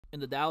In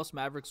the Dallas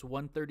Mavericks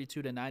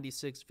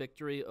 132-96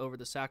 victory over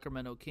the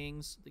Sacramento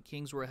Kings, the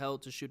Kings were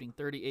held to shooting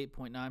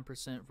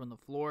 38.9% from the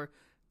floor.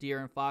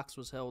 De'Aaron Fox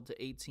was held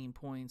to 18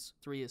 points,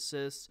 3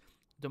 assists.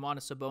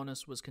 Domantas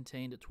Sabonis was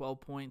contained at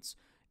 12 points.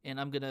 And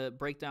I'm going to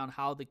break down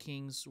how the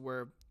Kings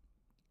were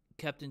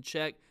kept in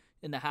check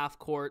in the half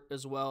court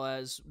as well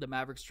as the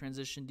Mavericks'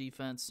 transition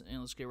defense, and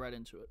let's get right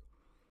into it.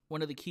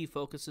 One of the key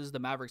focuses the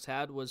Mavericks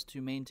had was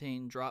to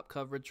maintain drop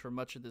coverage for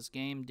much of this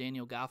game.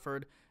 Daniel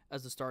Gafford,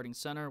 as the starting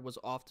center, was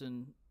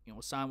often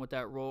assigned with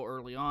that role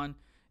early on,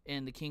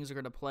 and the Kings are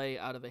going to play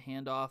out of a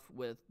handoff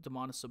with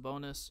Domantas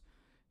Sabonis.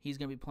 He's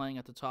going to be playing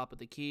at the top of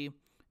the key,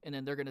 and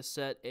then they're going to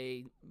set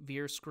a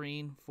veer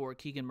screen for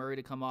Keegan Murray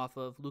to come off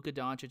of. Luka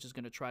Doncic is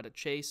going to try to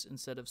chase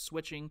instead of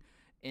switching,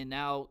 and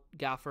now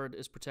Gafford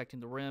is protecting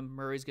the rim.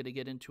 Murray's going to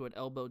get into an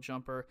elbow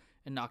jumper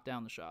and knock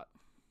down the shot.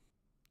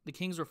 The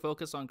Kings were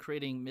focused on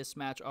creating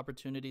mismatch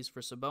opportunities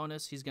for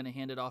Sabonis. He's going to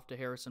hand it off to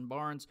Harrison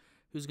Barnes,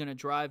 who's going to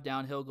drive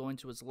downhill going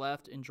to his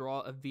left and draw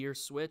a veer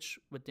switch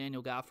with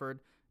Daniel Gafford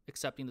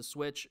accepting the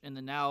switch. And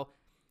then now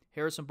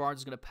Harrison Barnes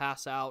is going to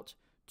pass out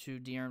to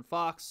De'Aaron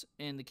Fox,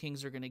 and the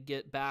Kings are going to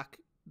get back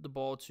the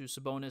ball to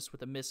Sabonis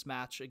with a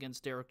mismatch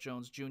against Derrick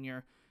Jones Jr.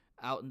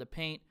 out in the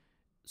paint.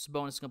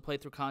 Sabonis is going to play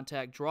through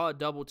contact, draw a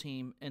double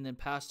team, and then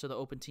pass to the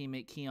open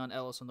teammate Keon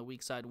Ellis on the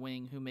weak side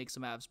wing, who makes the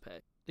Mavs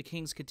pay. The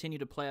Kings continue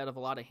to play out of a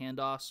lot of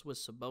handoffs with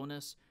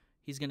Sabonis.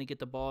 He's going to get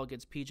the ball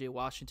against P.J.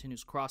 Washington,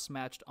 who's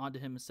cross-matched onto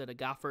him instead of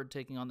Gafford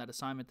taking on that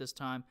assignment this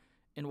time.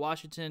 And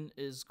Washington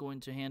is going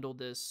to handle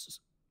this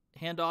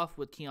handoff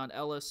with Keon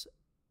Ellis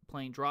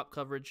playing drop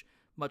coverage,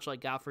 much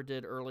like Gafford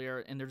did earlier,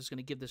 and they're just going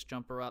to give this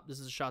jumper up. This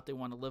is a shot they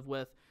want to live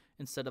with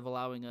instead of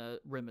allowing a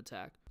rim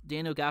attack.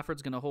 Daniel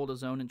Gafford's going to hold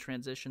his own in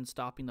transition,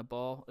 stopping the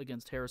ball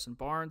against Harrison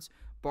Barnes.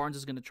 Barnes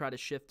is going to try to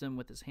shift him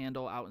with his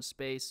handle out in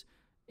space.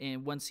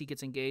 And once he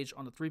gets engaged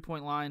on the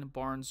three-point line,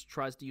 Barnes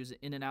tries to use an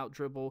in-and-out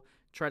dribble,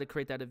 try to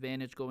create that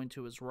advantage going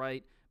to his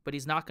right. But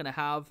he's not going to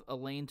have a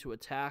lane to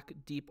attack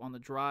deep on the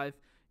drive.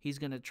 He's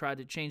going to try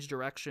to change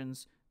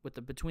directions with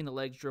the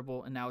between-the-legs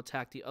dribble and now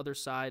attack the other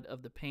side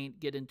of the paint,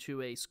 get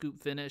into a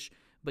scoop finish.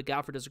 But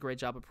Gafford does a great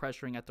job of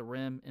pressuring at the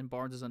rim, and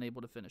Barnes is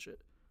unable to finish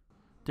it.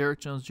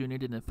 Derrick Jones Jr.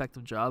 did an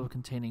effective job of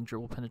containing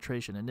dribble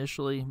penetration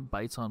initially,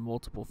 bites on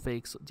multiple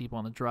fakes deep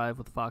on the drive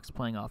with Fox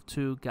playing off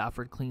two.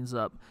 Gafford cleans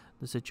up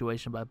the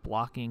situation by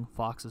blocking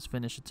Fox's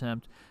finish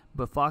attempt,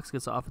 but Fox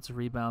gets the offensive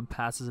rebound,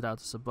 passes it out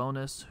to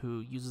Sabonis,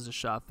 who uses a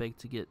shot fake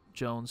to get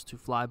Jones to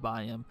fly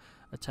by him,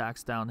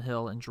 attacks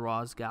downhill and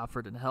draws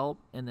Gafford in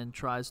help, and then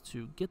tries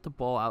to get the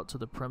ball out to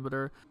the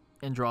perimeter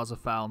and draws a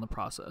foul in the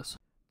process.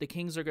 The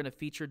Kings are going to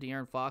feature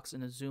De'Aaron Fox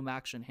in a zoom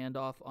action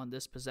handoff on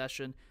this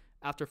possession.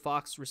 After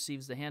Fox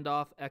receives the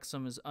handoff,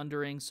 Exum is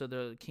undering, so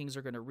the Kings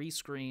are going to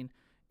rescreen.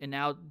 And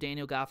now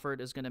Daniel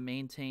Gafford is going to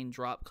maintain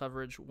drop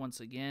coverage once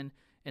again.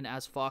 And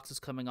as Fox is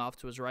coming off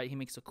to his right, he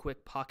makes a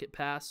quick pocket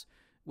pass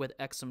with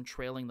Exum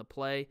trailing the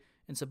play.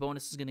 And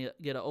Sabonis is going to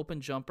get an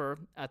open jumper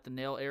at the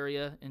nail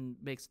area and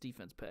makes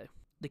defense pay.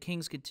 The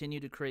Kings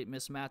continue to create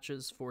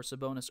mismatches for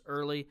Sabonis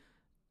early.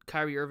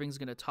 Kyrie Irving is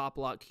going to top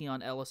lock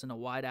Keon Ellis in a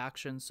wide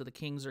action, so the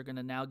Kings are going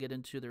to now get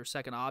into their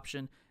second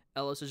option.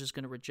 Ellis is just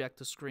going to reject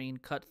the screen,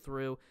 cut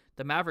through.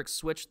 The Mavericks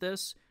switch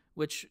this,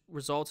 which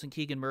results in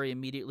Keegan Murray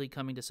immediately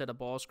coming to set a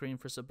ball screen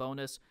for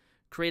Sabonis,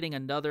 creating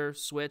another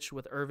switch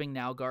with Irving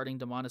now guarding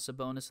Domantas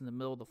Sabonis in the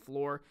middle of the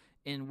floor.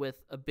 And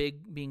with a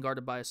big being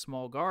guarded by a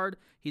small guard,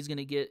 he's going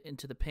to get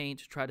into the paint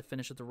to try to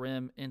finish at the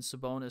rim, and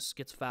Sabonis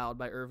gets fouled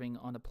by Irving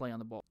on the play on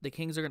the ball. The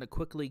Kings are going to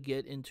quickly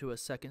get into a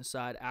second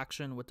side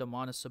action with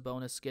Domantas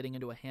Sabonis getting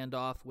into a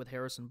handoff with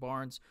Harrison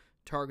Barnes,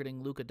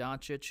 targeting Luka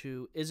Doncic,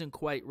 who isn't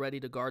quite ready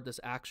to guard this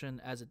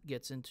action as it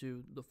gets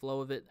into the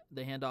flow of it.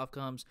 The handoff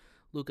comes.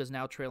 Luka's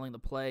now trailing the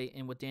play,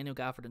 and with Daniel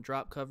Gafford in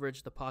drop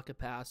coverage, the pocket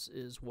pass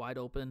is wide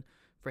open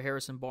for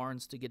Harrison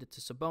Barnes to get it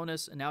to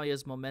Sabonis, and now he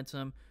has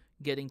momentum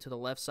getting to the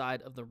left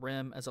side of the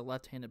rim as a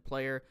left-handed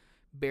player,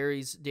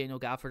 buries Daniel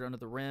Gafford under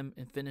the rim,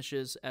 and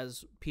finishes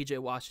as P.J.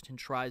 Washington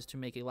tries to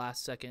make a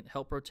last-second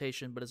help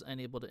rotation but is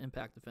unable to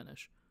impact the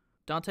finish.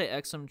 Dante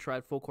Exum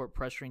tried full-court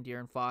pressuring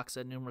De'Aaron Fox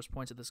at numerous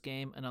points of this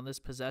game, and on this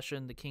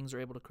possession, the Kings are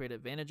able to create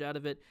advantage out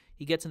of it.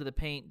 He gets into the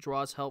paint,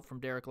 draws help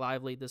from Derek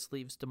Lively. This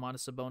leaves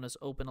Domantas Sabonis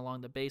open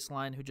along the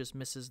baseline, who just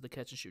misses the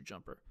catch-and-shoot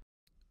jumper.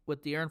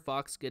 With De'Aaron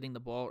Fox getting the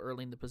ball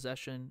early in the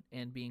possession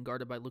and being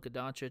guarded by Luka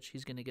Doncic,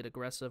 he's going to get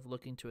aggressive,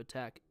 looking to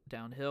attack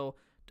downhill.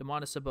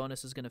 Domantas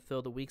Sabonis is going to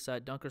fill the weak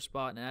side dunker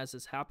spot, and as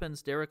this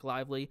happens, Derek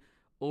Lively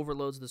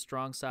overloads the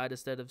strong side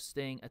instead of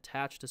staying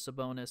attached to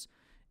Sabonis.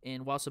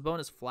 And while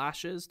Sabonis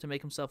flashes to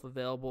make himself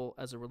available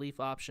as a relief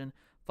option,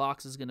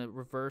 Fox is going to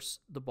reverse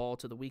the ball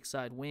to the weak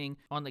side wing.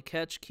 On the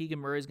catch, Keegan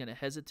Murray is going to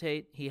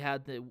hesitate. He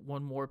had the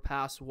one more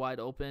pass wide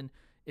open.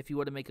 If he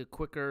were to make a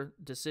quicker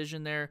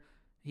decision there,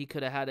 He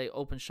could have had an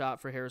open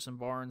shot for Harrison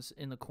Barnes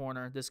in the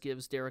corner. This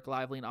gives Derek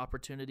Lively an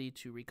opportunity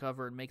to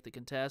recover and make the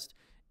contest,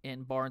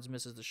 and Barnes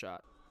misses the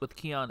shot. With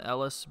Keon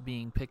Ellis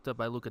being picked up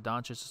by Luka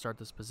Doncic to start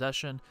this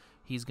possession,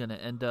 he's going to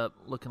end up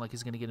looking like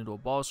he's going to get into a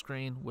ball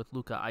screen with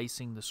Luka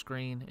icing the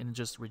screen and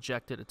just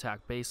rejected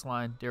attack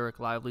baseline. Derek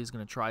Lively is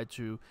going to try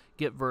to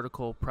get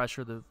vertical,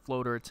 pressure the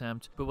floater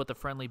attempt, but with a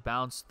friendly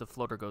bounce, the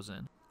floater goes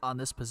in. On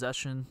this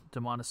possession,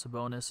 Domantas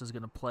Sabonis is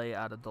going to play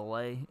out of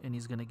delay, and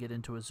he's going to get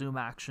into a zoom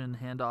action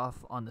handoff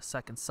on the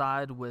second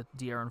side with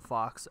De'Aaron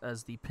Fox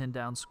as the pin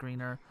down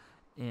screener,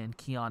 and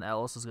Keon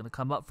Ellis is going to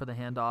come up for the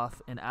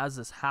handoff. And as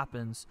this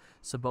happens,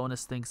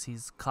 Sabonis thinks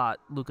he's caught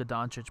Luka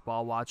Doncic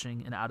ball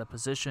watching and out of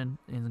position,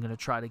 and he's going to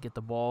try to get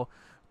the ball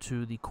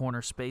to the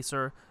corner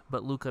spacer,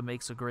 but Luka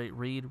makes a great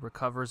read,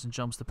 recovers, and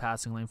jumps the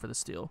passing lane for the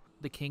steal.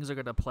 The Kings are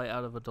going to play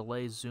out of a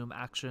delay zoom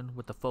action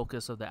with the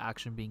focus of the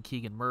action being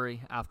Keegan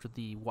Murray. After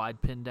the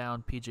wide pin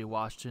down, PJ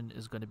Washington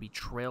is going to be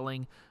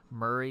trailing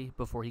Murray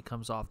before he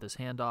comes off this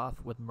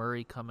handoff, with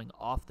Murray coming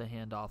off the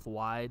handoff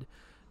wide.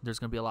 There's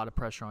going to be a lot of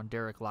pressure on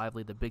Derek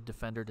Lively, the big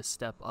defender, to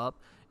step up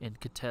and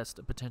contest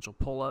a potential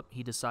pull-up.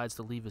 He decides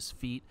to leave his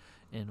feet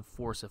and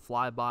force a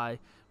flyby,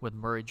 with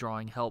Murray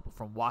drawing help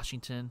from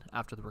Washington.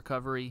 After the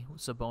recovery,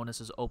 Sabonis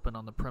is open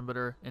on the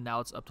perimeter, and now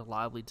it's up to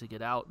Lively to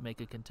get out,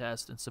 make a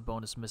contest, and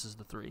Sabonis misses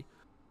the three.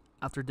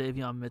 After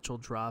Davion Mitchell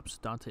drops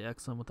Dante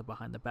Exum with a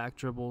behind-the-back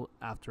dribble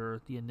after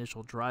the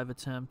initial drive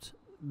attempt,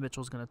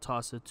 Mitchell's going to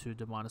toss it to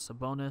Domantas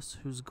Sabonis,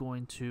 who's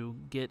going to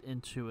get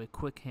into a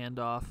quick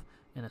handoff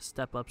and a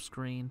step-up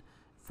screen,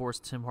 force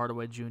Tim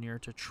Hardaway Jr.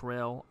 to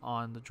trail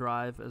on the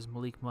drive as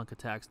Malik Monk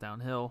attacks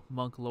downhill.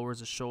 Monk lowers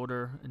his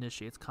shoulder,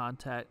 initiates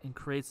contact, and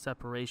creates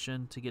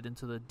separation to get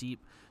into the deep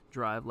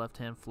drive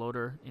left-hand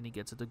floater, and he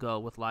gets it to go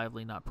with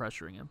Lively not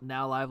pressuring him.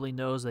 Now Lively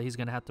knows that he's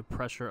going to have to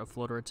pressure a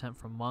floater attempt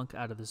from Monk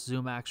out of the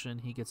zoom action.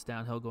 He gets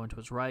downhill going to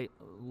his right.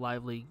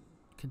 Lively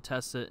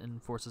contests it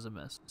and forces a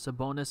miss.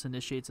 Sabonis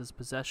initiates his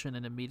possession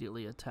and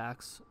immediately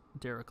attacks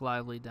Derek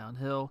Lively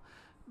downhill,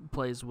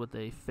 plays with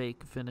a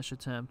fake finish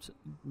attempt,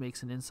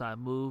 makes an inside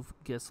move,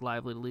 gets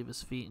Lively to leave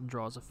his feet, and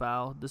draws a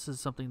foul. This is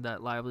something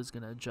that Lively is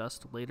going to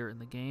adjust later in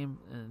the game,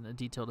 and a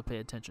detail to pay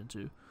attention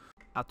to.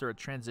 After a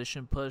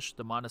transition push,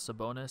 Domantas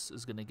Sabonis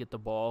is going to get the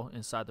ball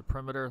inside the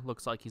perimeter.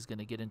 Looks like he's going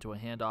to get into a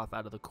handoff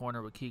out of the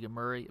corner with Keegan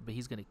Murray, but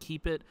he's going to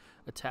keep it,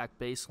 attack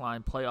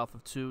baseline, play off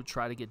of two,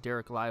 try to get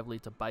Derek Lively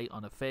to bite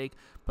on a fake,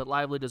 but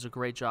Lively does a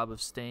great job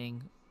of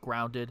staying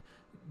grounded,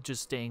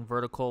 just staying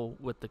vertical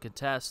with the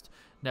contest,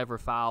 never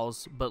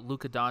fouls, but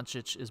Luka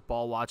Doncic is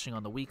ball watching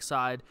on the weak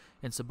side,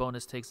 and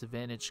Sabonis takes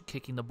advantage,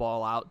 kicking the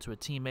ball out to a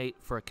teammate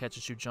for a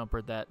catch-and-shoot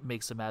jumper that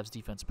makes the Mavs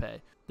defense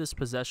pay. This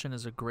possession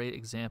is a great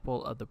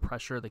example of the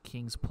pressure the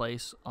Kings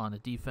place on a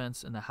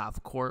defense in the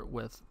half court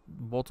with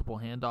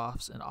multiple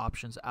handoffs and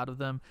options out of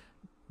them.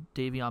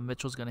 Davion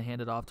Mitchell's going to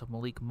hand it off to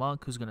Malik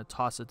Monk, who's going to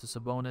toss it to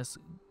Sabonis.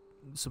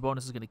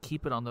 Sabonis is going to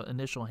keep it on the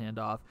initial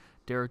handoff.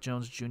 Derrick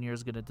Jones Jr.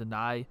 is going to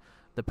deny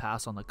the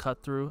pass on the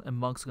cut-through, and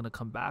Monk's going to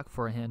come back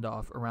for a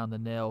handoff around the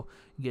nail,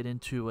 get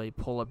into a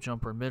pull-up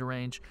jumper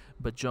mid-range,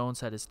 but Jones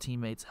had his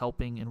teammates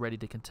helping and ready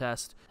to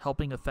contest,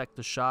 helping affect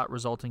the shot,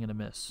 resulting in a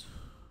miss.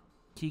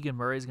 Keegan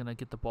Murray is going to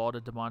get the ball to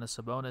Domantas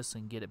Sabonis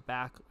and get it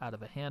back out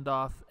of a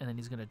handoff, and then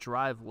he's going to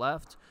drive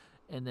left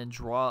and then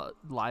draw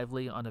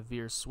Lively on a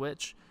veer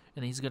switch,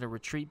 and he's going to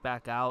retreat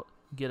back out,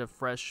 get a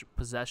fresh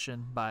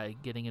possession by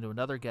getting into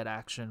another get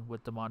action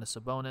with Domantas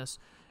Sabonis,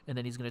 and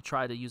then he's going to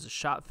try to use a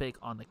shot fake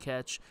on the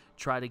catch,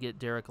 try to get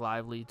Derek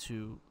Lively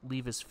to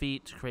leave his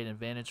feet to create an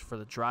advantage for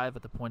the drive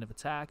at the point of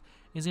attack.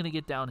 He's going to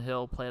get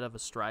downhill, play out of a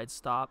stride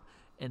stop,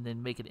 and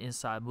then make an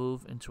inside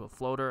move into a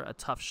floater, a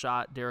tough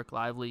shot. Derek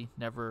Lively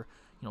never,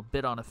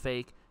 bit on a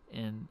fake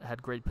and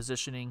had great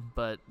positioning,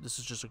 but this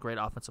is just a great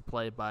offensive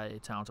play by a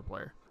talented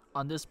player.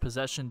 On this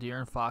possession,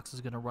 De'Aaron Fox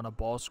is going to run a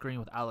ball screen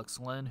with Alex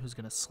Len, who's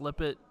going to slip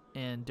it,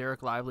 and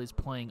Derek Lively is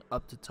playing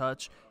up to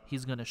touch.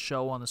 He's going to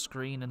show on the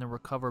screen and then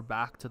recover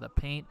back to the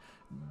paint.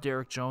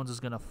 Derrick Jones is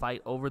going to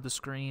fight over the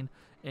screen,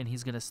 and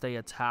he's going to stay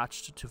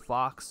attached to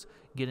Fox,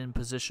 get in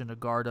position to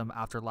guard him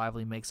after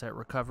Lively makes that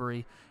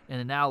recovery.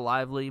 And now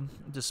Lively,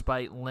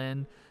 despite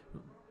Len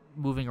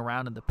moving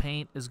around in the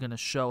paint, is going to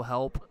show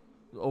help,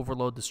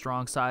 overload the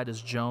strong side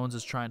as Jones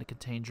is trying to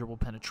contain dribble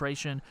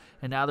penetration,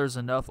 and now there's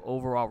enough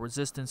overall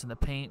resistance in the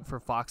paint for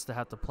Fox to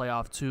have to play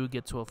off two,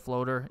 get to a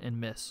floater, and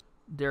miss.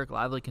 Derek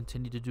Lively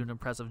continued to do an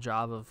impressive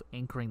job of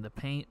anchoring the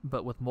paint,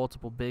 but with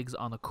multiple bigs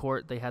on the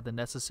court, they had the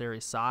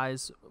necessary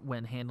size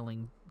when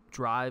handling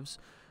drives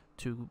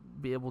to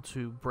be able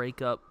to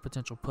break up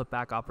potential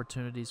putback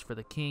opportunities for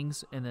the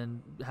Kings and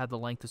then have the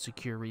length to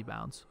secure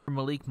rebounds.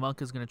 Malik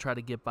Monk is going to try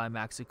to get by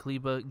Maxi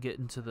Kleber, get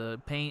into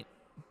the paint,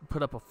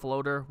 put up a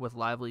floater with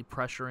Lively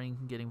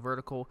pressuring, getting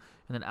vertical,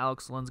 and then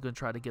Alex Len's going to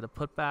try to get a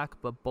putback,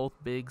 but both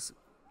bigs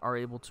are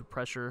able to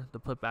pressure the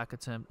putback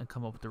attempt and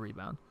come up with the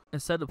rebound.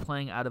 Instead of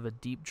playing out of a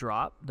deep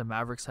drop, the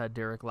Mavericks had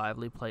Derek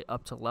Lively play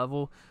up to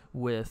level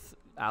with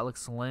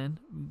Alex Len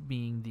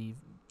being the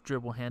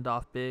dribble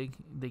handoff big.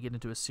 They get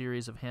into a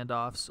series of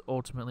handoffs,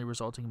 ultimately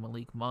resulting in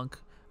Malik Monk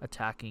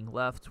attacking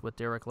left with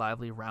Derek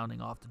Lively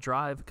rounding off the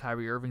drive.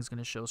 Kyrie Irving's going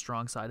to show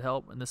strong side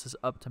help, and this is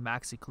up to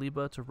Maxi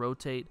Kleber to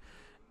rotate,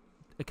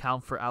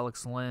 account for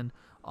Alex Len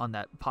on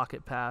that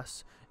pocket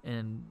pass,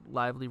 and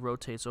Lively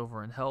rotates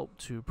over and help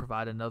to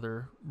provide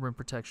another rim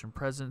protection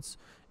presence.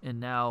 And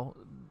now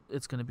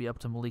it's going to be up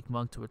to Malik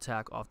Monk to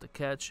attack off the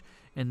catch.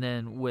 And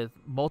then with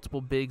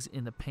multiple bigs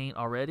in the paint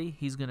already,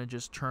 he's going to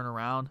just turn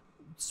around,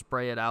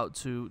 spray it out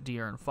to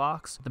De'Aaron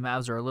Fox. The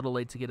Mavs are a little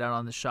late to get out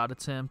on the shot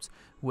attempt,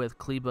 with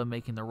Kleber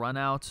making the run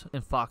out,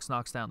 and Fox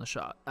knocks down the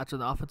shot. After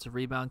the offensive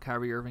rebound,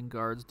 Kyrie Irving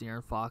guards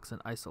De'Aaron Fox in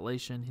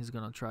isolation. He's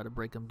going to try to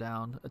break him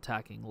down,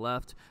 attacking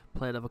left,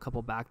 play out of a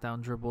couple back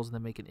down dribbles, and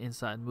then make an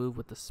inside move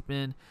with the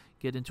spin,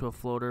 get into a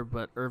floater,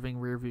 but Irving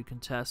rear view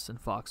contests, and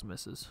Fox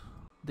misses.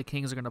 The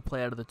Kings are going to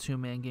play out of the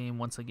two-man game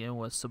once again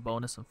with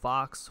Sabonis and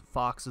Fox.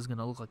 Fox is going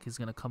to look like he's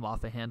going to come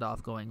off a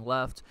handoff going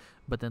left,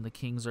 but then the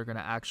Kings are going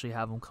to actually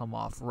have him come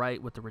off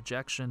right with the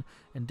rejection,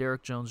 and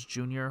Derrick Jones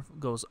Jr.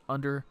 goes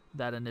under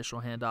that initial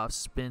handoff,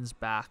 spins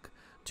back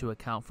to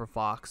account for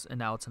Fox, and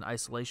now it's an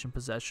isolation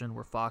possession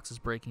where Fox is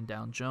breaking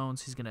down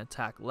Jones. He's going to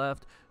attack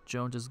left.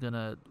 Jones is going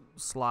to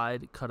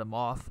slide, cut him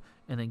off,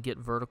 and then get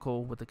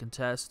vertical with the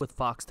contest. With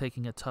Fox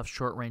taking a tough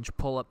short-range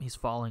pull-up, he's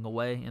falling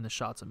away, and the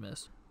shot's a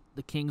miss.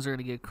 The Kings are going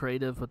to get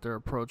creative with their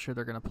approach here.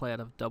 They're going to play out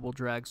of double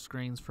drag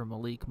screens for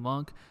Malik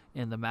Monk,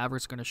 and the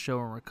Mavericks are going to show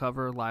and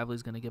recover.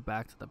 Lively's going to get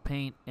back to the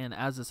paint, and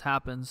as this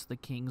happens, the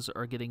Kings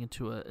are getting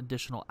into an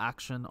additional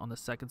action on the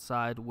second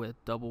side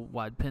with double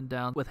wide pin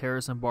down, with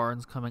Harrison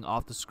Barnes coming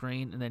off the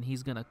screen, and then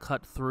he's going to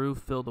cut through,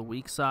 fill the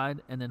weak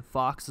side, and then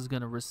Fox is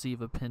going to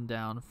receive a pin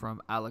down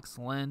from Alex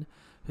Len,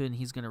 and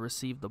he's going to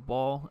receive the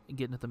ball,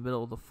 get into the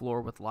middle of the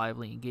floor with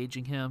Lively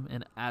engaging him.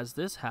 And as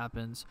this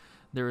happens,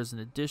 there is an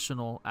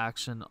additional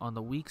action on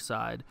the weak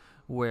side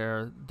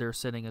where they're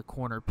setting a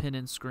corner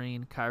pin-in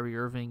screen. Kyrie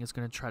Irving is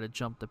going to try to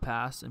jump the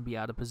pass and be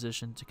out of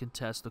position to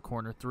contest the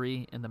corner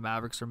three, and the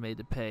Mavericks are made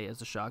to pay as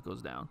the shot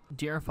goes down.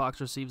 De'Aaron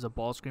Fox receives a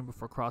ball screen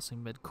before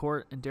crossing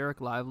midcourt, and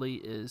Derek Lively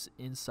is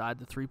inside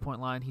the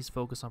three-point line. He's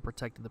focused on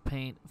protecting the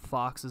paint.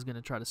 Fox is going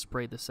to try to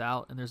spray this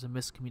out, and there's a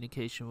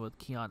miscommunication with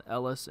Keon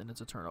Ellis, and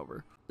it's a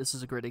turnover. This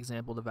is a great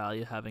example of the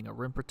value of having a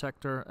rim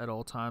protector at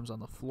all times on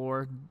the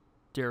floor.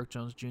 Derrick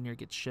Jones Jr.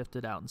 gets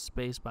shifted out in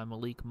space by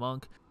Malik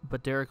Monk,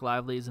 but Derek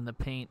Lively is in the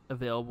paint,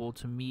 available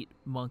to meet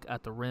Monk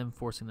at the rim,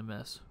 forcing the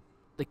miss.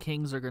 The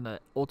Kings are going to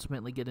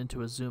ultimately get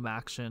into a zoom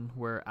action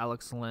where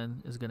Alex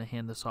Len is going to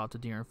hand this off to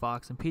De'Aaron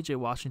Fox, and PJ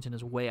Washington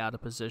is way out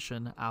of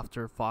position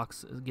after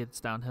Fox gets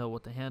downhill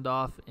with the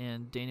handoff,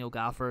 and Daniel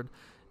Gafford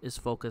is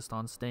focused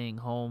on staying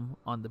home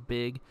on the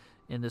big,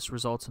 and this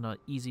results in an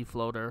easy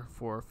floater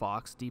for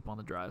Fox deep on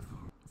the drive.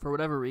 For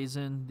whatever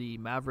reason, the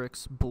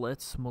Mavericks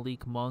blitz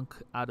Malik Monk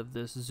out of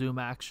this zoom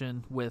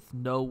action with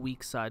no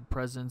weak side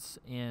presence,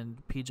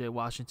 and PJ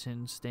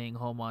Washington staying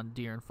home on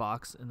De'Aaron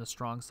Fox in the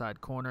strong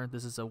side corner.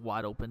 This is a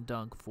wide open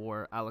dunk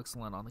for Alex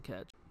Len on the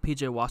catch.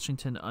 PJ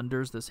Washington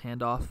unders this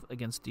handoff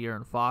against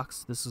De'Aaron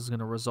Fox. This is going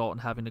to result in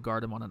having to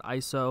guard him on an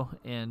ISO,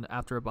 and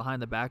after a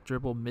behind-the-back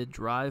dribble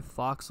mid-drive,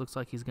 Fox looks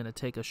like he's going to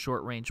take a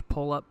short-range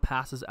pull-up,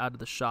 passes out of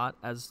the shot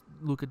as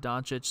Luka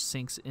Doncic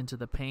sinks into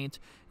the paint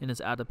and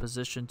is out of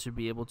position to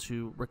be able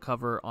to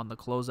recover on the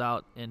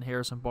closeout, and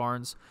Harrison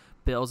Barnes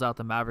bails out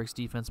the Mavericks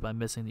defense by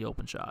missing the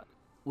open shot.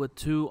 With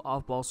two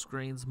off-ball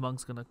screens,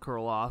 Monk's going to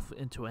curl off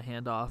into a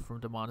handoff from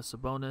Domantas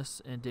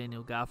Sabonis, and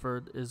Daniel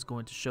Gafford is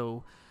going to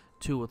show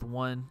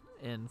 2-with-1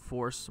 and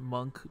force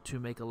Monk to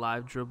make a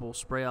live dribble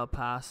spray-out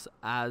pass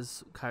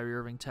as Kyrie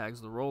Irving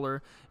tags the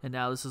roller. And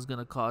now this is going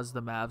to cause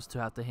the Mavs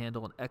to have to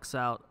handle an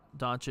X-out.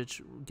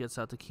 Doncic gets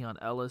out to Keon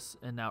Ellis,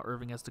 and now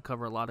Irving has to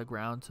cover a lot of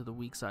ground to the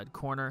weak side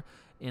corner,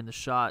 and the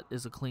shot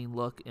is a clean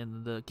look,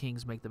 and the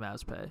Kings make the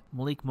Mavs pay.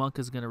 Malik Monk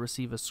is going to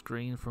receive a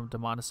screen from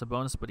Domantas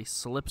Sabonis, but he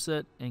slips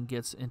it and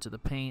gets into the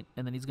paint,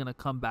 and then he's going to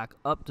come back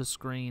up to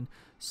screen,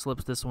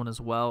 slips this one as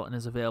well, and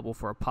is available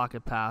for a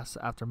pocket pass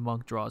after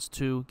Monk draws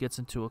two, gets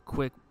into a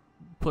quick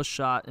push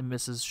shot, and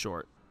misses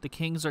short. The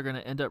Kings are going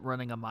to end up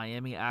running a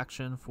Miami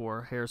action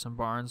for Harrison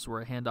Barnes, where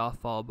a handoff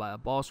followed by a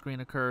ball screen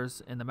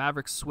occurs, and the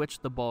Mavericks switch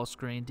the ball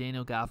screen.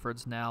 Daniel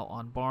Gafford's now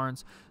on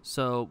Barnes,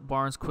 so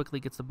Barnes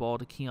quickly gets the ball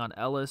to Keon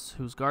Ellis,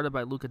 who's guarded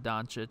by Luka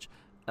Doncic.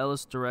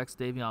 Ellis directs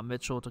Davion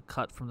Mitchell to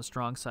cut from the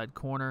strong side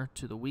corner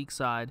to the weak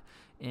side,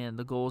 and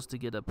the goal is to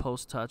get a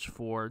post touch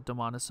for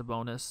Domantas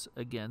Sabonis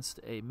against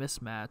a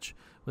mismatch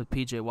with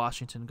PJ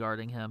Washington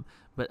guarding him,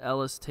 but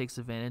Ellis takes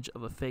advantage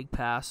of a fake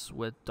pass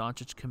with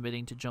Doncic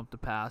committing to jump the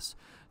pass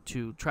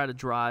to try to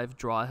drive,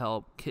 draw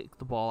help, kick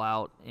the ball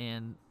out,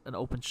 and an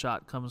open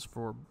shot comes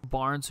for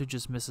Barnes, who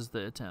just misses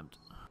the attempt.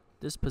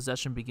 This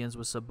possession begins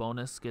with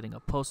Sabonis getting a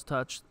post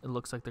touch. It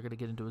looks like they're going to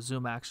get into a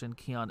zoom action.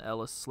 Keon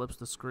Ellis slips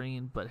the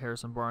screen, but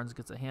Harrison Barnes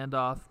gets a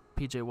handoff.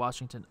 PJ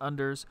Washington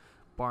unders.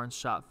 Barnes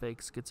shot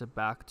fakes, gets it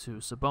back to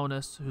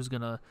Sabonis, who's going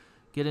to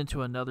get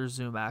into another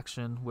zoom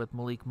action with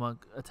Malik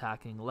Monk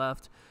attacking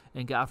left,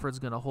 and Gafford's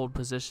going to hold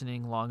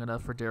positioning long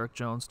enough for Derrick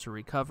Jones to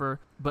recover,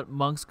 but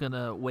Monk's going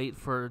to wait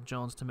for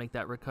Jones to make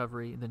that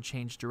recovery and then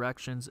change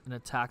directions and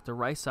attack the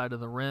right side of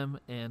the rim,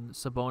 and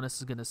Sabonis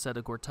is going to set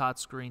a Gortat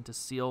screen to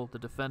seal the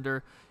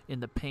defender in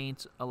the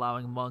paint,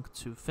 allowing Monk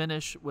to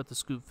finish with the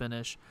scoop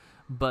finish,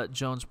 but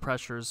Jones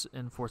pressures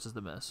and forces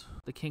the miss.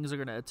 The Kings are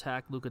going to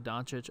attack Luka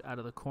Doncic out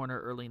of the corner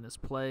early in this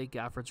play.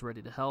 Gafford's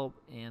ready to help,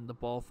 and the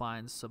ball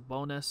finds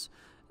Sabonis,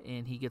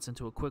 and he gets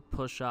into a quick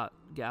push shot.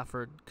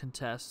 Gafford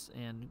contests,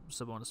 and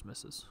Sabonis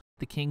misses.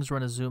 The Kings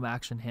run a zoom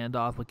action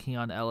handoff with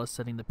Keon Ellis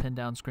setting the pin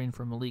down screen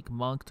for Malik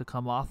Monk to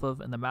come off of,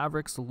 and the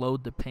Mavericks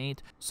load the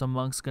paint, so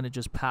Monk's going to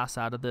just pass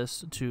out of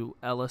this to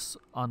Ellis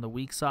on the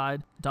weak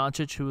side.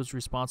 Doncic, who is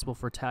responsible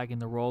for tagging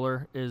the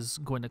roller, is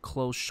going to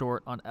close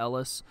short on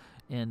Ellis,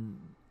 and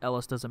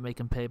Ellis doesn't make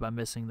him pay by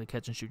missing the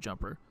catch and shoot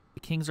jumper. The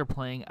Kings are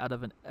playing out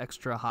of an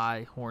extra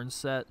high horn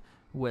set,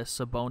 with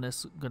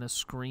Sabonis going to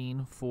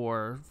screen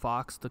for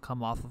Fox to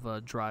come off of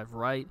a drive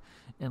right,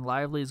 and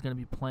Lively is going to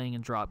be playing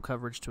in drop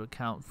coverage to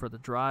account for the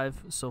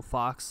drive, so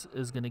Fox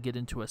is going to get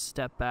into a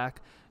step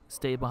back,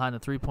 stay behind the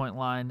three-point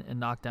line, and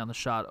knock down the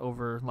shot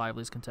over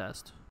Lively's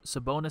contest.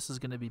 Sabonis is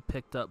going to be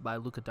picked up by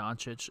Luka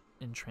Doncic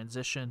in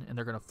transition, and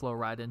they're going to flow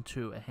right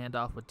into a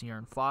handoff with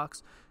De'Aaron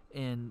Fox,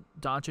 and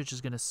Doncic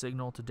is going to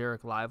signal to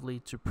Derek Lively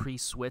to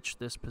pre-switch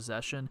this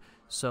possession,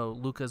 so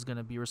Luka is going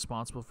to be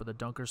responsible for the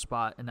dunker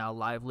spot, and now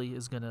Lively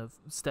is going to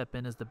step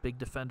in as the big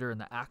defender in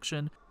the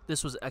action.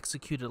 This was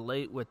executed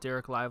late with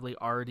Derek Lively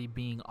already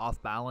being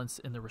off balance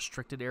in the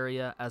restricted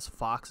area as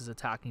Fox is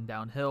attacking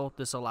downhill.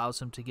 This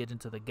allows him to get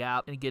into the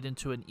gap and get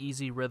into an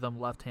easy rhythm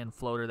left-hand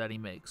floater that he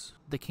makes.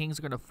 The Kings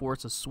are going to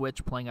force a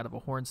switch playing out of a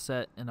horn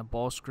set and a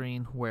ball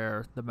screen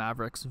where the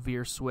Mavericks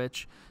veer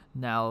switch.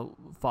 Now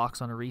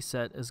Fox on a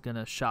reset is going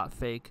to shot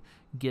fake,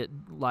 get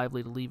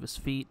Lively to leave his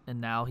feet,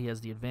 and now he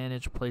has the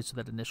advantage, plays to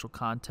that initial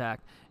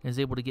contact, and is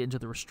able to get into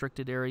the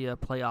restricted area,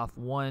 play off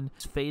one.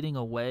 It's fading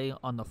away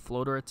on the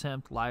floater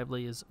attempt.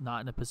 Lively is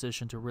not in a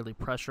position to really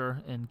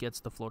pressure and gets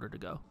the floater to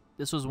go.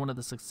 This was one of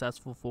the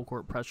successful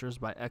full-court pressures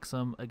by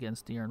Exum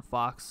against De'Aaron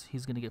Fox.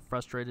 He's going to get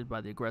frustrated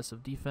by the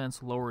aggressive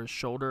defense, lower his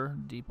shoulder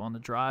deep on the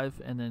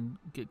drive, and then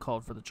get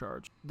called for the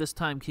charge. This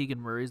time, Keegan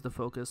Murray is the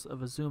focus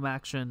of a zoom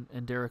action,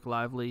 and Derek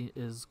Lively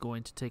is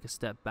going to take a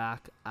step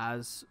back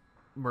as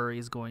Murray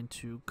is going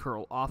to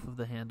curl off of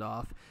the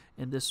handoff,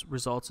 and this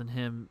results in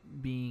him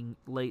being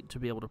late to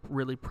be able to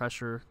really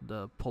pressure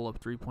the pull-up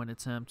three-point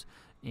attempt,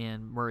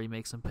 and Murray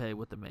makes him pay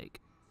with the make.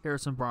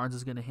 Harrison Barnes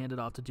is going to hand it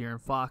off to De'Aaron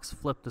Fox,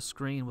 flip the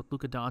screen with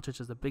Luka Doncic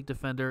as the big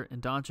defender,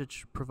 and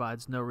Doncic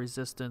provides no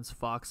resistance.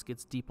 Fox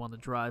gets deep on the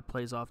drive,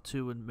 plays off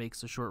two, and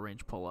makes a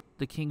short-range pull-up.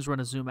 The Kings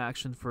run a zoom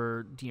action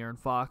for De'Aaron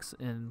Fox,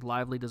 and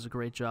Lively does a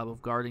great job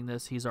of guarding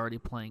this. He's already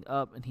playing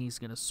up, and he's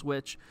going to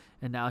switch,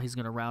 and now he's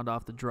going to round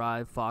off the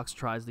drive. Fox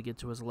tries to get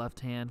to his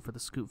left hand for the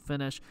scoop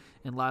finish,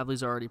 and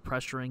Lively's already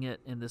pressuring it,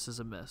 and this is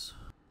a miss.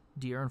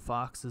 De'Aaron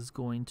Fox is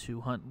going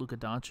to hunt Luka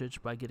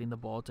Doncic by getting the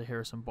ball to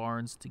Harrison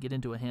Barnes to get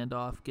into a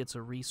handoff, gets a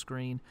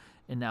rescreen,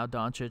 and now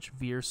Doncic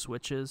veer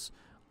switches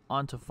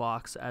onto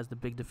Fox as the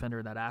big defender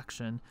in that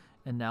action,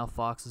 and now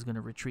Fox is going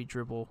to retreat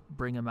dribble,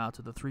 bring him out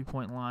to the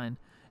three-point line,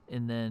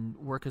 and then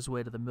work his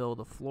way to the middle of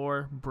the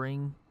floor,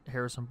 bring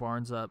Harrison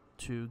Barnes up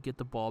to get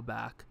the ball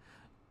back,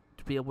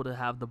 to be able to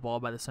have the ball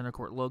by the center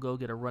court logo,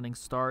 get a running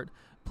start,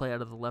 play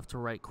out of the left to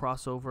right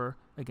crossover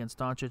against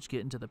Doncic,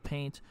 get into the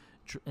paint,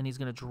 and he's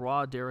going to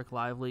draw Derek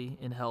Lively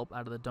in help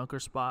out of the dunker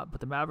spot. But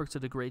the Mavericks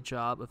did a great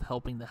job of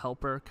helping the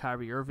helper.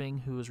 Kyrie Irving,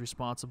 who is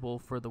responsible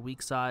for the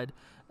weak side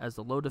as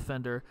the low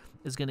defender,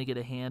 is going to get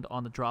a hand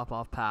on the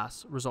drop-off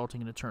pass,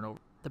 resulting in a turnover.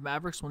 The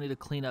Mavericks will need to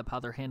clean up how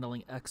they're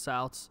handling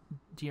X-outs.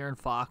 De'Aaron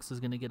Fox is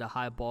going to get a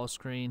high ball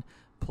screen,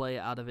 play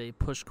out of a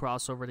push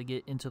crossover to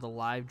get into the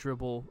live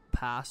dribble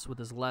pass with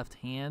his left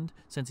hand,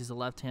 since he's a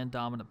left-hand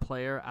dominant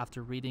player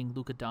after reading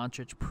Luka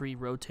Doncic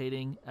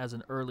pre-rotating as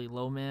an early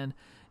low man.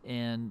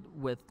 And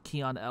with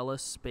Keon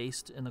Ellis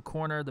spaced in the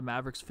corner, the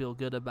Mavericks feel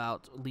good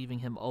about leaving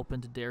him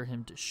open to dare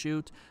him to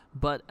shoot,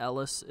 but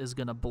Ellis is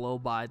going to blow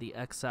by the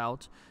X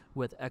out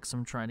with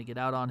Exum trying to get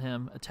out on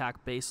him,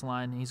 attack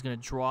baseline. He's going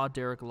to draw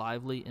Derek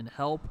Lively in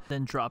help,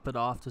 then drop it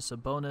off to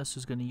Sabonis,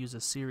 who's going to use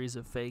a series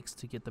of fakes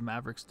to get the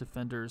Mavericks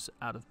defenders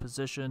out of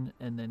position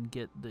and then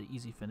get the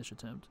easy finish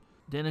attempt.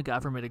 Daniel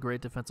Gafford made a great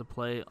defensive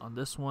play on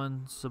this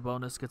one.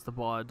 Sabonis gets the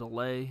ball at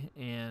delay,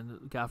 and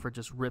Gafford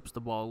just rips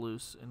the ball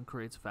loose and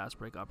creates a fast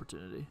break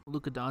opportunity.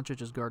 Luka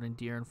Doncic is guarding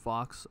De'Aaron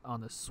Fox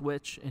on the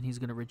switch, and he's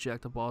going to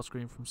reject a ball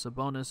screen from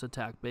Sabonis,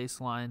 attack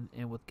baseline,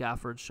 and with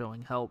Gafford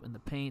showing help in the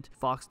paint,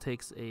 Fox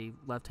takes a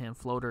left-hand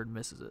floater and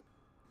misses it.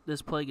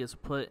 This play gets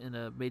put in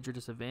a major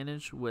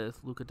disadvantage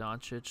with Luka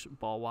Doncic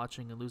ball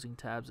watching and losing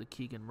tabs at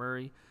Keegan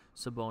Murray.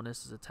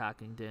 Sabonis is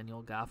attacking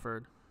Daniel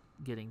Gafford,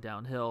 getting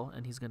downhill,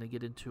 and he's going to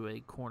get into a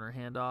corner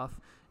handoff,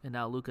 and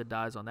now Luka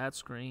dies on that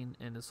screen,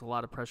 and it's a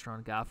lot of pressure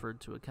on Gafford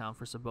to account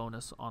for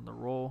Sabonis on the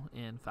roll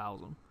and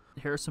fouls him.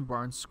 Harrison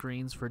Barnes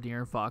screens for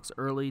De'Aaron Fox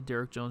early.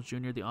 Derrick Jones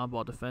Jr., the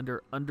on-ball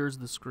defender, unders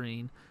the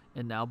screen,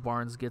 and now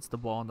Barnes gets the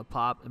ball on the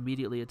pop,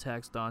 immediately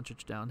attacks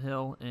Doncic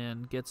downhill,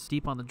 and gets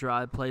deep on the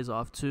drive, plays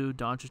off two.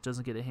 Doncic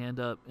doesn't get a hand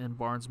up, and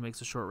Barnes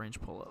makes a short-range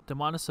pull-up.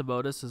 Domantas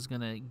Sabonis is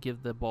going to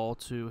give the ball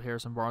to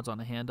Harrison Barnes on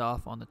a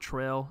handoff on the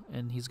trail,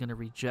 and he's going to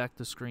reject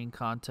the screen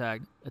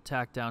contact,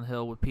 attack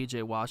downhill with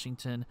P.J.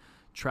 Washington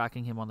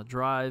tracking him on the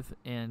drive,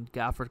 and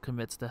Gafford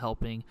commits to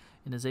helping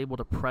and is able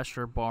to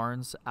pressure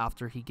Barnes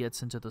after he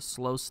gets into the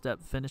slow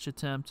step finish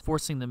attempt,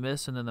 forcing the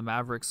miss, and then the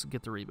Mavericks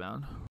get the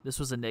rebound. This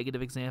was a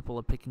negative example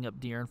of picking up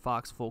De'Aaron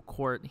Fox full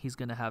court. He's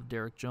going to have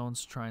Derrick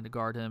Jones trying to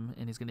guard him,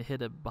 and he's going to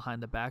hit a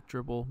behind the back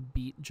dribble,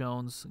 beat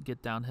Jones,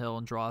 get downhill,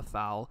 and draw a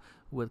foul,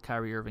 with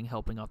Kyrie Irving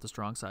helping off the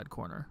strong side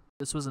corner.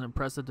 This was an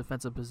impressive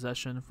defensive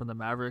possession from the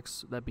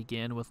Mavericks that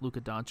began with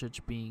Luka Doncic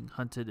being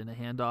hunted in a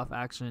handoff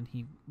action.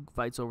 He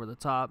fights over the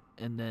top,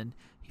 and then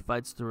he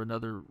fights through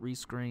another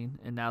rescreen,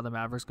 and now the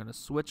Mavericks going to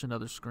switch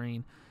another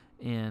screen,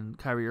 and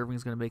Kyrie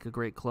Irving's going to make a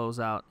great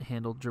closeout,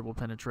 handle dribble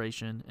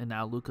penetration, and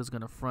now Luka's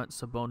going to front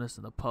Sabonis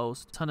in the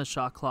post. A ton of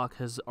shot clock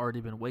has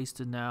already been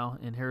wasted now,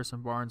 and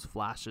Harrison Barnes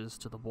flashes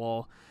to the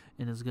ball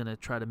and is going to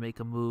try to make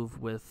a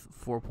move with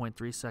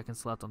 4.3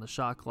 seconds left on the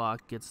shot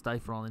clock, gets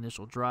stifled on the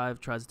initial drive,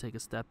 tries to take a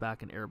step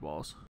back and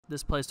airballs.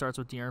 This play starts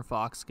with De'Aaron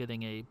Fox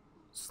getting a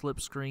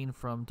slip screen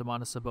from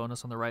Domantas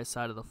Sabonis on the right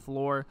side of the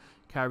floor.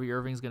 Kyrie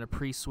Irving's going to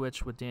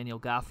pre-switch with Daniel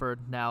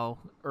Gafford. Now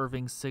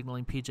Irving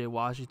signaling P.J.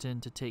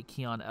 Washington to take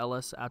Keon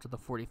Ellis after the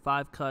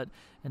 45 cut.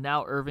 And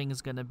now Irving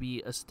is going to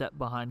be a step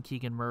behind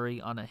Keegan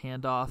Murray on a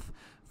handoff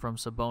from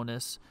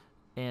Sabonis.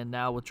 And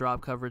now with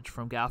drop coverage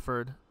from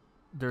Gafford,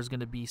 there's going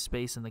to be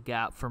space in the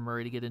gap for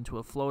Murray to get into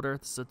a floater.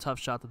 This is a tough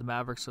shot that the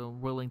Mavericks are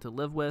willing to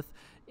live with,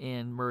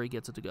 and Murray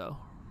gets it to go.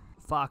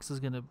 Fox is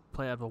going to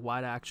play out of a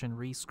wide action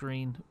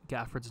rescreen.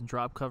 Gafford's in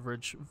drop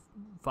coverage.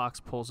 Fox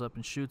pulls up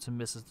and shoots and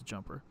misses the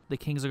jumper. The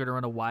Kings are going to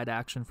run a wide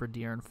action for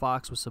De'Aaron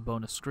Fox with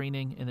Sabonis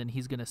screening, and then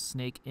he's going to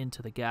snake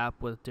into the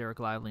gap with Derek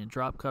Lively in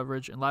drop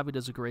coverage, and Lively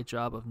does a great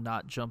job of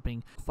not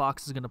jumping.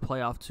 Fox is going to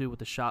play off two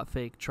with a shot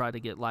fake, try to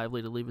get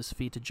Lively to leave his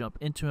feet to jump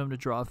into him to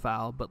draw a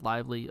foul, but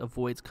Lively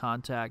avoids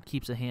contact,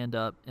 keeps a hand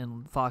up,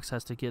 and Fox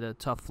has to get a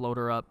tough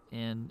floater up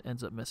and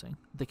ends up missing.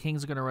 The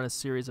Kings are going to run a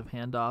series of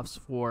handoffs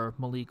for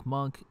Malik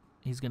Monk.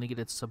 He's going to get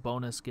it to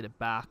Sabonis, get it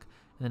back,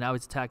 and then now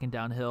he's attacking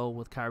downhill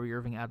with Kyrie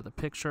Irving out of the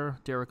picture.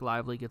 Derek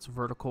Lively gets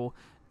vertical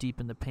deep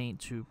in the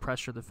paint to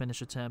pressure the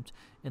finish attempt,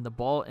 and the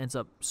ball ends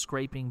up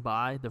scraping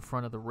by the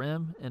front of the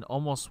rim and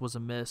almost was a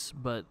miss,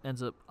 but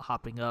ends up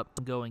hopping up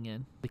and going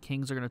in. The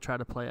Kings are going to try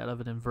to play out of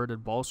an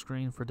inverted ball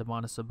screen for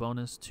Domantas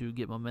Sabonis to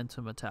get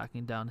momentum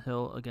attacking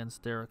downhill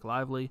against Derek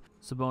Lively.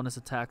 Sabonis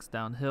attacks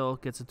downhill,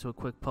 gets into a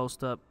quick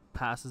post-up,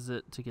 passes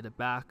it to get it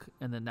back,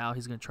 and then now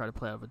he's going to try to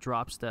play out of a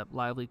drop step.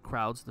 Lively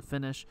crowds the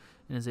finish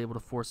and is able to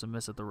force a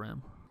miss at the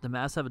rim. The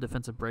Mavs have a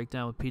defensive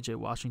breakdown with P.J.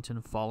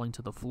 Washington falling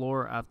to the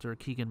floor after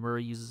Keegan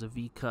Murray uses a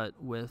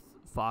V-cut with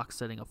Fox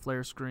setting a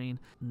flare screen.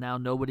 Now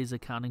nobody's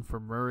accounting for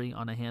Murray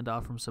on a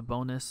handoff from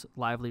Sabonis.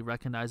 Lively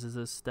recognizes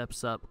this,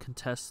 steps up,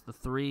 contests the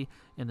three,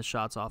 and the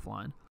shot's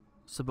offline.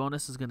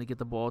 Sabonis is going to get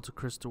the ball to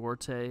Chris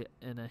Duarte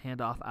in a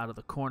handoff out of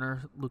the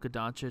corner. Luka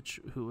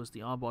Doncic, who was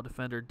the on-ball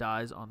defender,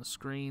 dies on the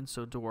screen,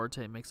 so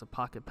Duarte makes a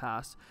pocket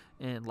pass,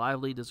 and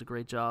Lively does a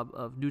great job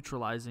of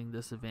neutralizing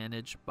this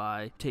advantage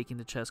by taking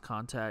the chest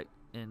contact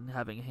and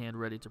having a hand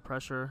ready to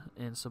pressure,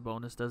 and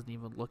Sabonis doesn't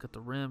even look at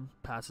the rim,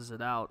 passes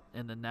it out,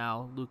 and then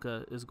now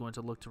Luka is going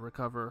to look to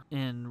recover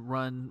and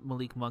run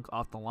Malik Monk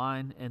off the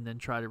line and then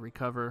try to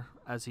recover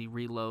as he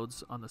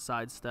reloads on the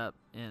side step,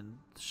 and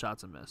the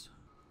shot's a miss.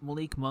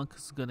 Malik Monk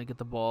is going to get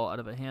the ball out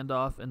of a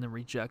handoff and then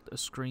reject a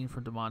screen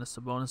from Domantas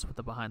Sabonis with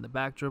a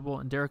behind-the-back dribble,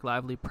 and Derek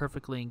Lively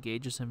perfectly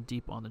engages him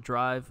deep on the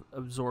drive,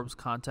 absorbs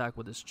contact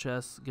with his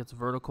chest, gets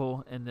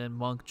vertical, and then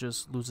Monk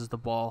just loses the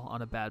ball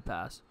on a bad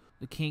pass.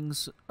 The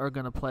Kings are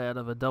going to play out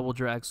of a double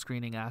drag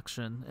screening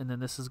action, and then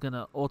this is going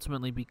to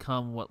ultimately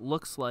become what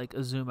looks like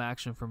a zoom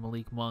action for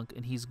Malik Monk,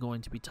 and he's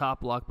going to be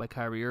top blocked by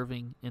Kyrie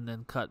Irving and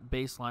then cut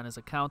baseline as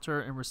a counter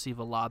and receive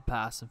a lob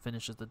pass and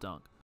finishes the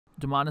dunk.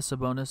 Domantas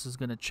Sabonis is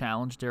going to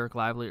challenge Derek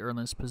Lively early in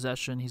his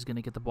possession. He's going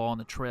to get the ball on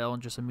the trail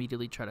and just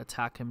immediately try to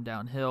attack him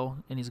downhill,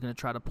 and he's going to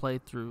try to play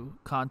through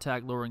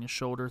contact, lowering his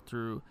shoulder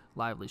through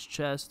Lively's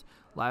chest.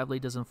 Lively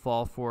doesn't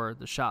fall for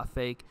the shot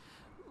fake.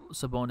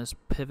 Sabonis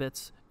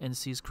pivots and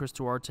sees Chris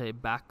Duarte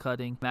back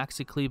cutting.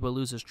 Maxi Kleber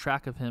loses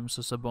track of him,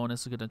 so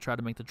Sabonis is going to try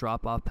to make the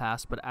drop-off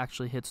pass, but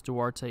actually hits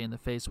Duarte in the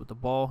face with the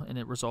ball, and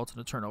it results in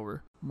a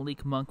turnover.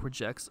 Malik Monk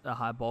rejects a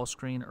high ball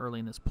screen early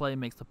in this play,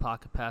 makes the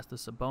pocket pass to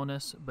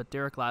Sabonis, but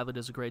Derek Lively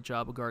does a great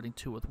job of guarding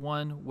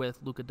 2-with-1, with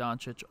Luka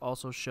Doncic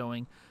also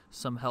showing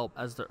some help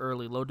as the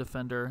early low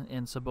defender,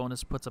 and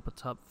Sabonis puts up a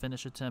tough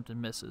finish attempt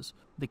and misses.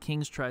 The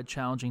Kings tried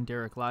challenging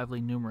Derek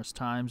Lively numerous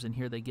times, and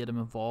here they get him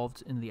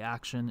involved in the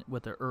action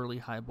with an early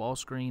high ball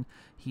screen.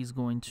 He's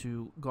going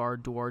to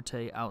guard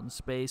Duarte out in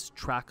space,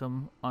 track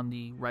him on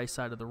the right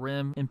side of the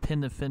rim, and pin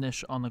the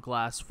finish on the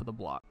glass for the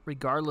block.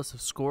 Regardless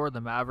of score,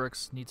 the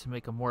Mavericks need to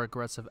make a a more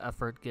aggressive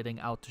effort getting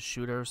out to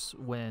shooters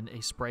when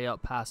a spray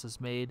out pass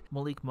is made.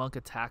 Malik Monk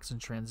attacks in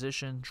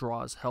transition,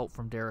 draws help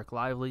from Derek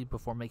Lively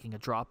before making a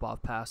drop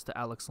off pass to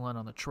Alex Len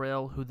on the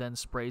trail, who then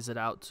sprays it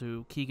out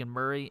to Keegan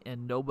Murray,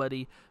 and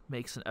nobody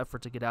makes an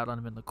effort to get out on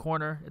him in the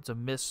corner. It's a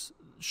miss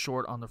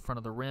short on the front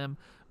of the rim,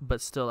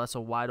 but still that's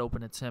a wide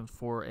open attempt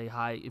for a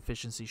high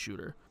efficiency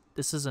shooter.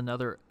 This is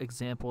another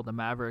example of the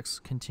Mavericks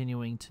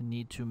continuing to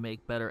need to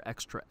make better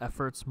extra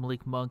efforts.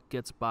 Malik Monk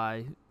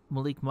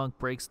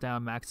breaks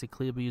down Maxi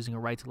Kleber using a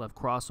right to left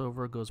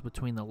crossover, goes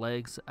between the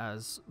legs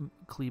as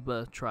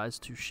Kleber tries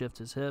to shift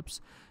his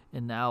hips,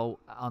 and now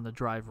on the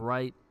drive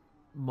right,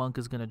 Monk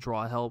is going to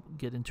draw help,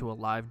 get into a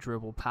live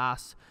dribble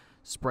pass,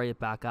 spray it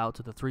back out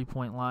to the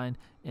three-point line,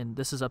 and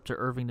this is up to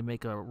Irving to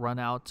make a run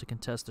out to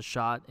contest the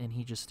shot, and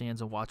he just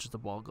stands and watches the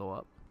ball go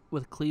up.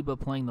 With Kleber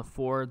playing the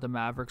 4, the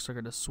Mavericks are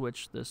going to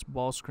switch this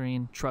ball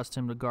screen, trust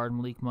him to guard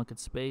Malik Monk in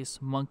space.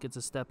 Monk gets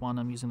a step on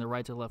him using the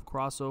right to left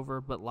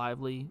crossover, but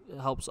Lively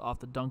helps off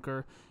the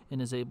dunker and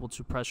is able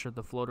to pressure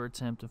the floater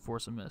attempt and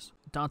force a miss.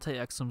 Dante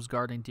Exum's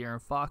guarding De'Aaron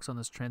Fox on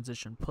this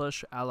transition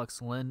push.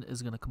 Alex Len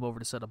is going to come over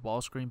to set a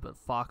ball screen, but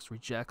Fox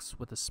rejects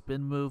with a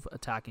spin move,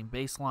 attacking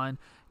baseline.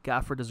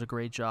 Gafford does a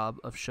great job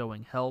of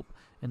showing help,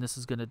 and this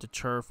is going to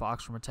deter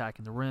Fox from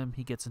attacking the rim.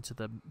 He gets into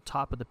the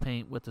top of the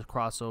paint with the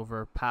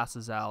crossover,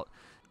 passes out,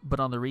 but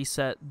on the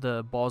reset,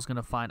 the ball is going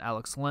to find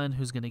Alex Len,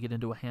 who's going to get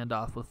into a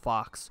handoff with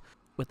Fox.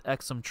 With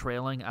Exum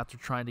trailing after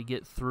trying to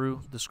get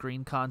through the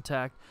screen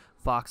contact,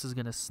 Fox is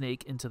going to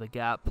snake into the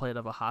gap, play out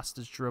of a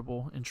hostage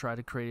dribble, and try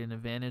to create an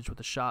advantage with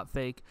a shot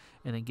fake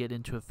and then get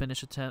into a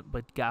finish attempt.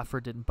 But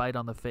Gafford didn't bite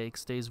on the fake,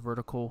 stays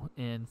vertical,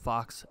 and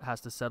Fox has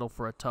to settle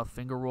for a tough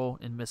finger roll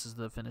and misses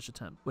the finish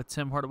attempt. With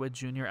Tim Hardaway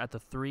Jr. at the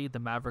 3, the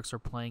Mavericks are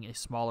playing a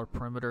smaller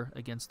perimeter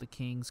against the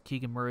Kings.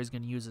 Keegan Murray is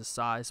going to use his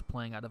size,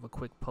 playing out of a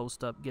quick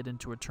post-up, get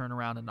into a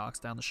turnaround, and knocks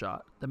down the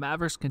shot. The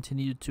Mavericks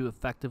continued to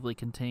effectively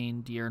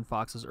contain De'Aaron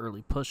Fox's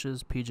early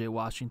pushes. P.J.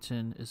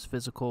 Washington is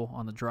physical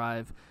on the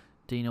drive.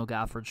 Daniel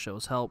Gafford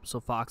shows help, so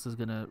Fox is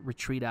going to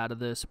retreat out of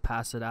this,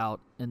 pass it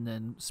out, and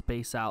then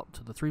space out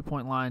to the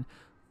three-point line.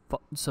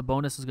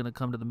 Sabonis is going to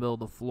come to the middle of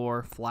the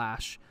floor,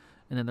 flash,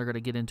 and then they're going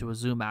to get into a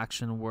zoom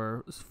action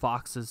where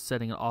Fox is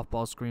setting an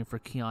off-ball screen for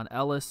Keon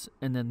Ellis,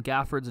 and then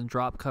Gafford's in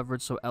drop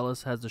coverage, so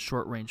Ellis has the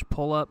short-range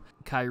pull-up.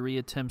 Kyrie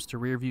attempts to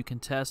rear-view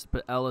contest,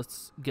 but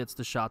Ellis gets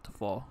the shot to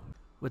fall.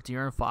 With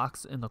De'Aaron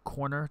Fox in the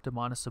corner,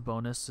 Domantas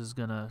Sabonis is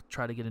going to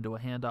try to get into a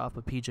handoff,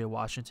 but P.J.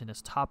 Washington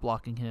is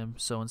top-blocking him,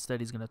 so instead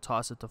he's going to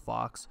toss it to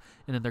Fox,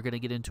 and then they're going to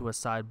get into a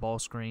side ball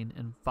screen,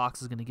 and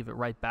Fox is going to give it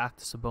right back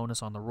to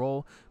Sabonis on the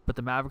roll, but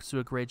the Mavericks do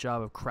a great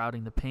job of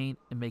crowding the paint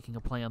and making a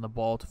play on the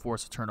ball to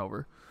force a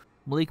turnover.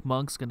 Malik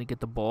Monk's going to get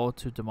the ball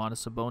to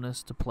Domantas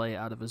Sabonis to play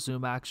out of a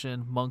zoom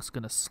action. Monk's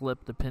going to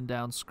slip the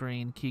pin-down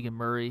screen. Keegan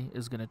Murray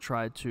is going to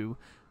try to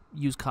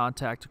use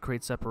contact to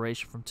create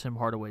separation from Tim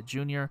Hardaway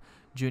Jr.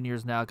 Jr.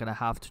 is now going to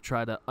have to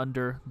try to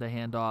under the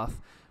handoff.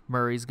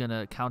 Murray's going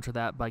to counter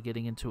that by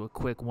getting into a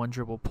quick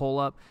one-dribble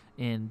pull-up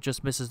and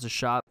just misses the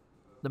shot.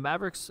 The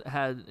Mavericks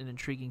had an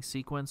intriguing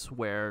sequence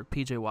where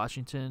P.J.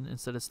 Washington,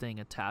 instead of staying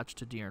attached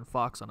to De'Aaron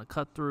Fox on a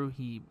cut-through,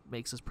 he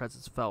makes his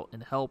presence felt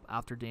and help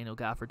after Daniel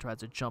Gafford tries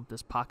to jump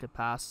this pocket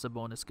pass.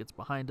 Sabonis gets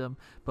behind him,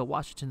 but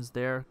Washington's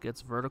there,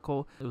 gets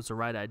vertical. It was the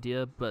right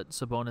idea, but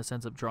Sabonis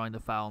ends up drawing the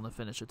foul in the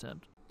finish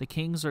attempt. The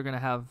Kings are going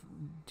to have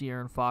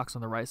De'Aaron Fox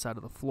on the right side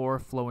of the floor,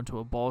 flow into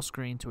a ball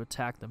screen to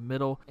attack the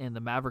middle, and the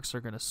Mavericks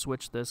are going to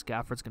switch this.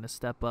 Gafford's going to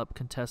step up,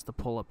 contest the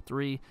pull-up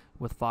 3,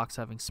 with Fox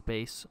having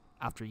space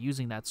after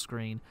using that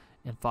screen,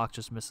 and Fox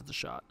just misses the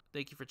shot.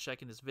 Thank you for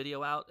checking this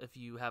video out. If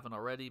you haven't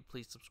already,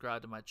 please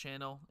subscribe to my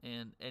channel,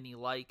 and any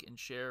like and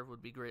share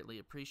would be greatly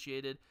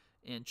appreciated,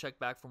 and check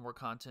back for more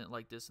content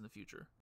like this in the future.